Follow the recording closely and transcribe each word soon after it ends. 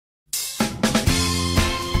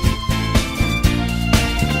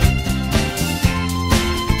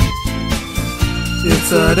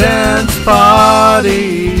It's a dance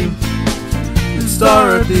party. It's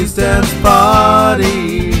Dorothy's dance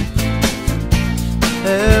party.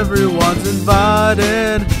 Everyone's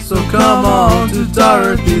invited, so come on to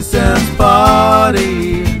Dorothy's dance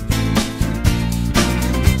party.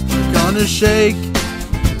 We're gonna shake,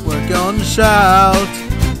 we're gonna shout,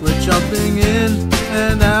 we're jumping in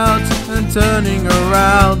and out and turning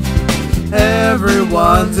around.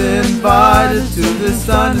 Everyone's invited to this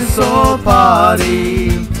dinosaur party.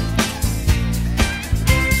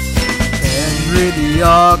 Henry the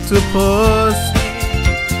octopus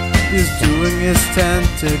is doing his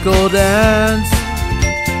tentacle dance.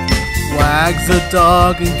 Wags the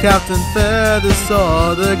dog and Captain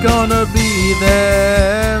Feathersaw, they're gonna be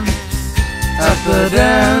there at the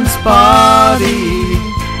dance party.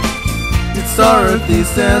 It's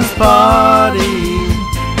Dorothy's dance party.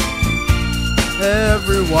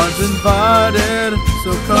 Everyone's invited,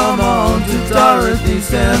 so come on to Dorothy's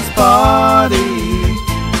dance party.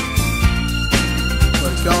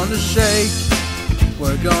 We're gonna shake,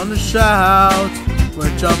 we're gonna shout,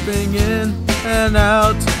 we're jumping in and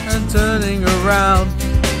out and turning around.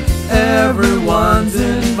 Everyone's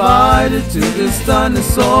invited to this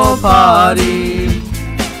dinosaur party.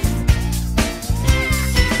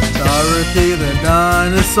 Dorothy the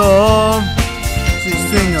dinosaur, she's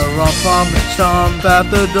sing a romp and chomp at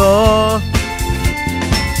the door.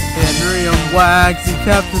 Henry and Wags and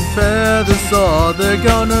Captain Feathersaw, they're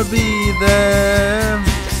gonna be there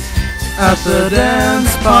at the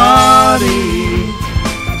dance party.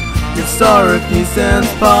 It's Dorothy's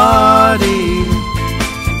dance party.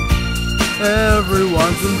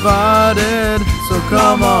 Everyone's invited, so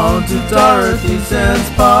come on to Dorothy's dance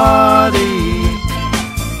party.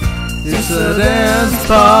 It's a dance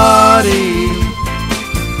party.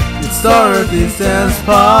 It's Dorothy's dance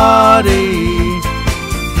party.